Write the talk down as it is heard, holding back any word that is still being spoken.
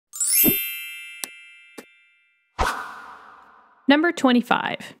Number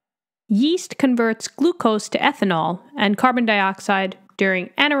 25. Yeast converts glucose to ethanol and carbon dioxide during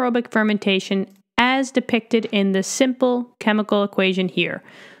anaerobic fermentation as depicted in the simple chemical equation here.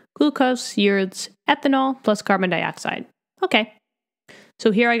 Glucose yields ethanol plus carbon dioxide. Okay,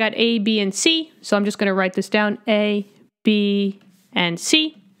 so here I got A, B, and C, so I'm just going to write this down, A, B, and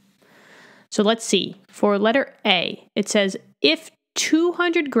C. So let's see. For letter A, it says, if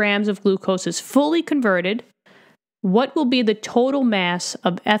 200 grams of glucose is fully converted, what will be the total mass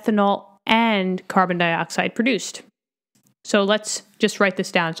of ethanol and carbon dioxide produced? So let's just write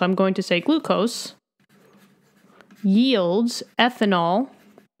this down. So I'm going to say glucose yields ethanol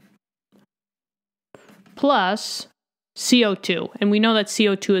plus CO2. And we know that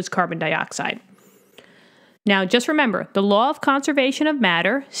CO2 is carbon dioxide. Now, just remember, the law of conservation of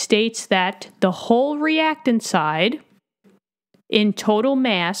matter states that the whole reactant side in total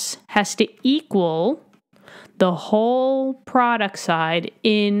mass has to equal the whole product side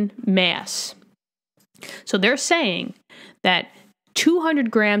in mass. So they're saying that 200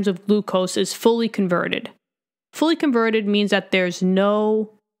 grams of glucose is fully converted. Fully converted means that there's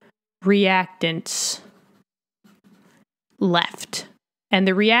no reactants left. And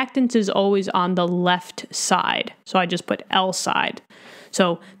the reactants is always on the left side. So I just put L side.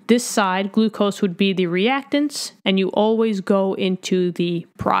 So this side, glucose, would be the reactants, and you always go into the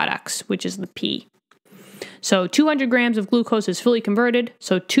products, which is the P. So 200 grams of glucose is fully converted.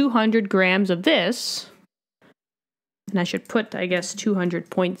 So 200 grams of this, and I should put, I guess,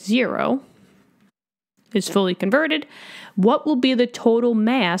 200.0 is fully converted. What will be the total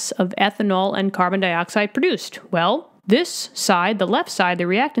mass of ethanol and carbon dioxide produced? Well, this side, the left side, the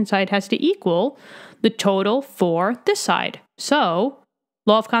reactant side, has to equal the total for this side. So,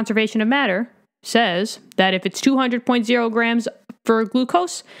 law of conservation of matter says that if it's 200.0 grams for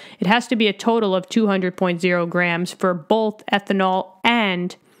glucose, it has to be a total of 200.0 grams for both ethanol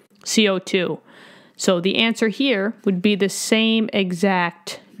and CO2. So the answer here would be the same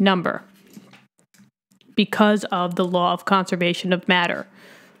exact number because of the law of conservation of matter.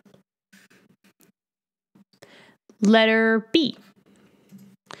 Letter B.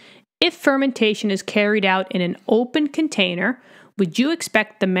 If fermentation is carried out in an open container, would you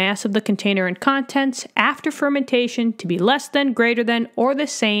expect the mass of the container and contents after fermentation to be less than, greater than, or the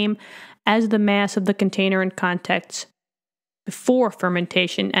same as the mass of the container and contents before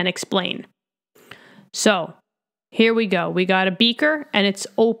fermentation? And explain. So, here we go. We got a beaker and it's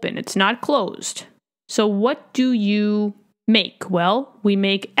open. It's not closed. So what do you make? Well, we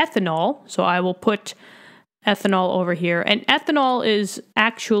make ethanol. So I will put ethanol over here. And ethanol is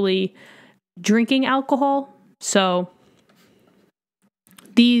actually drinking alcohol. So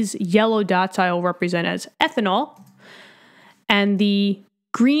these yellow dots I will represent as ethanol. And the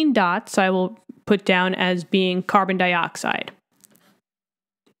green dots I will put down as being carbon dioxide.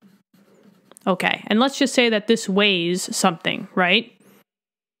 Okay, and let's just say that this weighs something, right?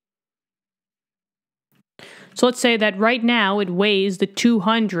 So let's say that right now it weighs the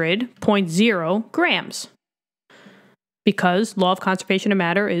 200.0 grams. Because law of conservation of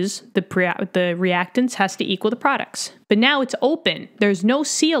matter is the reactants has to equal the products. But now it's open. There's no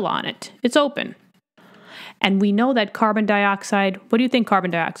seal on it. It's open. And we know that carbon dioxide, what do you think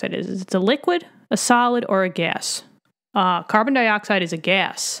carbon dioxide is? Is it a liquid, a solid, or a gas? Carbon dioxide is a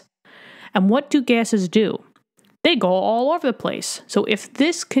gas. And what do gases do? They go all over the place. So if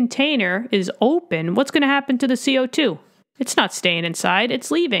this container is open, what's going to happen to the CO2? It's not staying inside, it's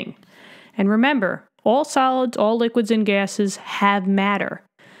leaving. And remember, all solids, all liquids, and gases have matter.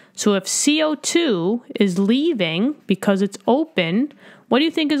 So if CO2 is leaving because it's open, what do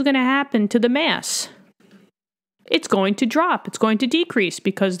you think is going to happen to the mass? It's going to drop. It's going to decrease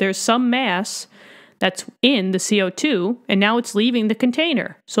because there's some mass that's in the CO2, and now it's leaving the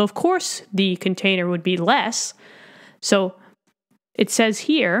container. So of course the container would be less. So it says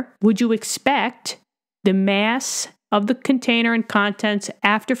here, would you expect the mass of the container and contents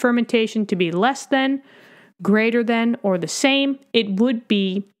after fermentation to be less than, greater than, or the same? It would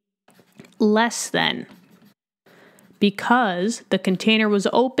be less than, because the container was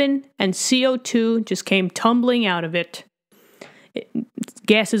open and CO2 just came tumbling out of it.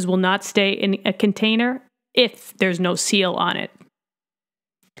 Gases will not stay in a container if there's no seal on it.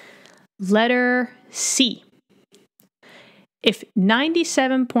 Letter C. If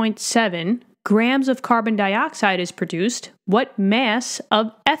 97.7 grams of carbon dioxide is produced, what mass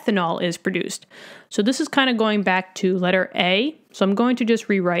of ethanol is produced? So this is kind of going back to letter A. So I'm going to just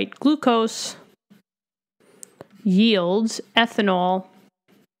rewrite glucose yields ethanol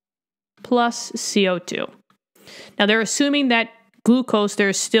plus CO2. Now they're assuming that glucose,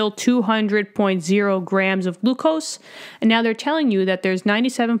 there's still 200.0 grams of glucose. And now they're telling you that there's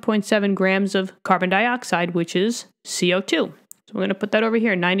 97.7 grams of carbon dioxide, which is CO2. So we're going to put that over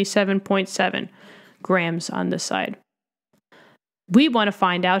here, 97.7 grams on this side. We want to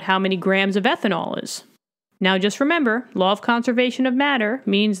find out how many grams of ethanol is. Now just remember, law of conservation of matter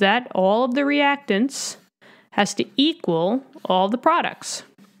means that all of the reactants has to equal all the products.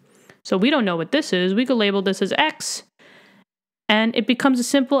 So we don't know what this is. We could label this as X, and it becomes a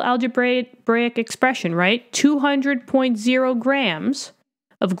simple algebraic expression, right? 200.0 grams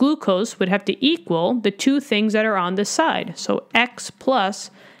of glucose would have to equal the two things that are on this side. So X plus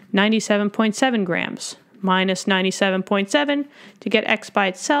 97.7 grams minus 97.7 to get X by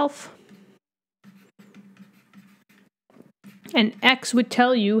itself. And X would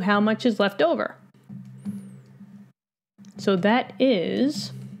tell you how much is left over. So that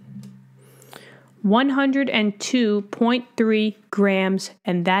is 102.3 grams,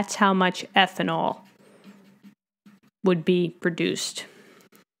 and that's how much ethanol would be produced.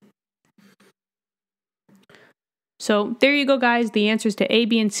 So there you go, guys. The answers to A,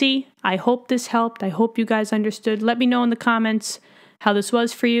 B, and C. I hope this helped. I hope you guys understood. Let me know in the comments how this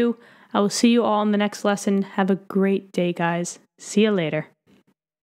was for you. I will see you all in the next lesson. Have a great day, guys. See you later.